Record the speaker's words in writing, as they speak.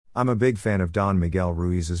I'm a big fan of Don Miguel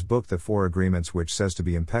Ruiz's book The Four Agreements, which says to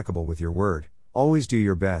be impeccable with your word, always do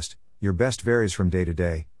your best varies from day to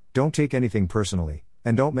day, don't take anything personally,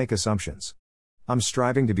 and don't make assumptions. I'm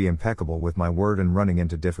striving to be impeccable with my word and running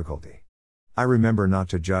into difficulty. I remember not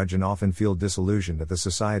to judge and often feel disillusioned at the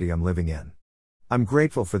society I'm living in. I'm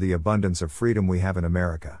grateful for the abundance of freedom we have in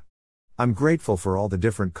America. I'm grateful for all the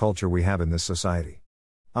different culture we have in this society.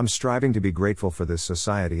 I'm striving to be grateful for this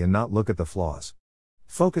society and not look at the flaws.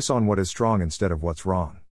 Focus on what is strong instead of what's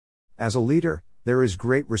wrong. As a leader, there is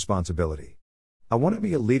great responsibility. I want to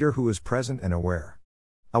be a leader who is present and aware.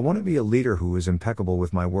 I want to be a leader who is impeccable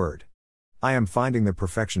with my word. I am finding the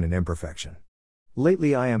perfection in imperfection.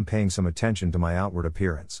 Lately I am paying some attention to my outward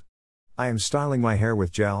appearance. I am styling my hair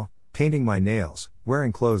with gel, painting my nails,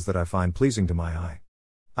 wearing clothes that I find pleasing to my eye.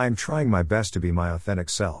 I am trying my best to be my authentic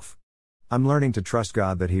self. I'm learning to trust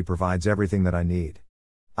God that He provides everything that I need.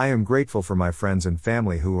 I am grateful for my friends and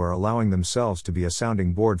family who are allowing themselves to be a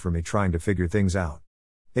sounding board for me trying to figure things out.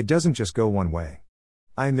 It doesn't just go one way.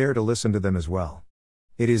 I am there to listen to them as well.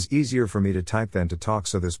 It is easier for me to type than to talk,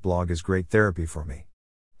 so this blog is great therapy for me.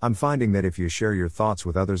 I'm finding that if you share your thoughts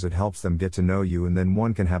with others, it helps them get to know you, and then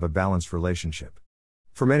one can have a balanced relationship.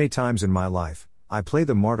 For many times in my life, I played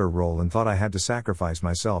the martyr role and thought I had to sacrifice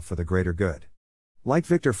myself for the greater good. Like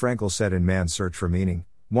Viktor Frankl said in Man's Search for Meaning,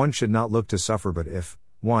 one should not look to suffer, but if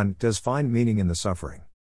one does find meaning in the suffering.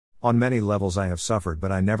 On many levels I have suffered,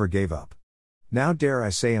 but I never gave up. Now dare I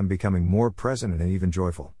say I'm becoming more present and even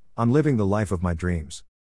joyful. I'm living the life of my dreams.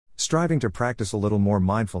 Striving to practice a little more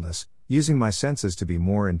mindfulness, using my senses to be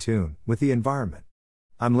more in tune with the environment.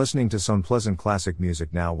 I'm listening to some pleasant classic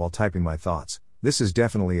music now while typing my thoughts. This is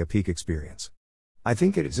definitely a peak experience. I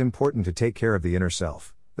think it is important to take care of the inner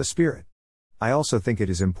self, the spirit. I also think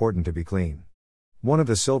it is important to be clean. One of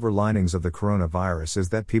the silver linings of the coronavirus is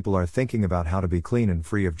that people are thinking about how to be clean and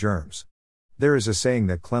free of germs. There is a saying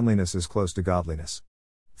that cleanliness is close to godliness.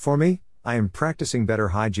 For me, I am practicing better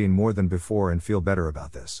hygiene more than before and feel better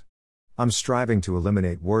about this. I'm striving to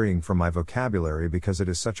eliminate worrying from my vocabulary because it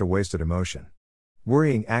is such a wasted emotion.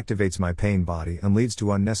 Worrying activates my pain body and leads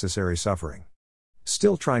to unnecessary suffering.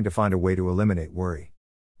 Still trying to find a way to eliminate worry.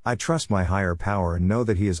 I trust my higher power and know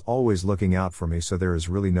that He is always looking out for me, so there is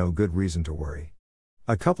really no good reason to worry.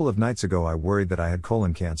 A couple of nights ago I worried that I had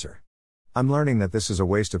colon cancer. I'm learning that this is a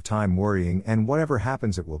waste of time worrying, and whatever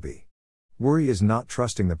happens it will be. Worry is not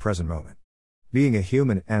trusting the present moment. Being a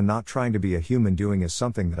human and not trying to be a human doing is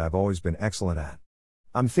something that I've always been excellent at.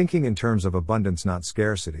 I'm thinking in terms of abundance, not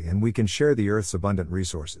scarcity, and we can share the earth's abundant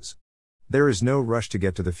resources. There is no rush to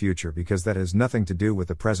get to the future because that has nothing to do with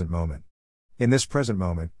the present moment. In this present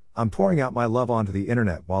moment, I'm pouring out my love onto the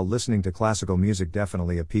internet while listening to classical music,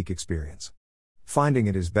 definitely a peak experience. Finding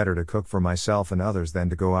it is better to cook for myself and others than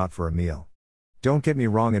to go out for a meal. Don't get me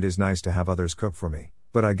wrong, it is nice to have others cook for me,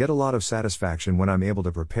 but I get a lot of satisfaction when I'm able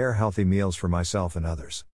to prepare healthy meals for myself and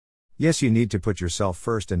others. Yes, you need to put yourself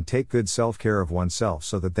first and take good self-care of oneself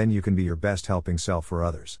so that then you can be your best helping self for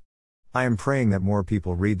others. I am praying that more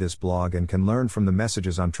people read this blog and can learn from the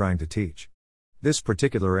messages I'm trying to teach. This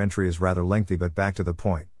particular entry is rather lengthy, but back to the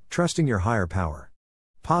point: trusting your higher power.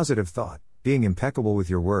 Positive thought, being impeccable with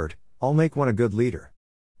your word, all make one a good leader.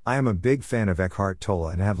 I am a big fan of Eckhart Tolle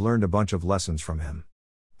and have learned a bunch of lessons from him.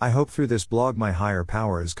 I hope through this blog my higher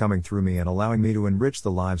power is coming through me and allowing me to enrich the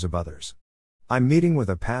lives of others. I'm meeting with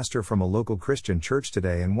a pastor from a local Christian church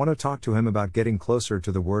today and want to talk to him about getting closer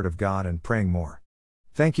to the Word of God and praying more.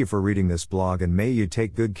 Thank you for reading this blog, and may you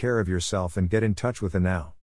take good care of yourself and get in touch with the now.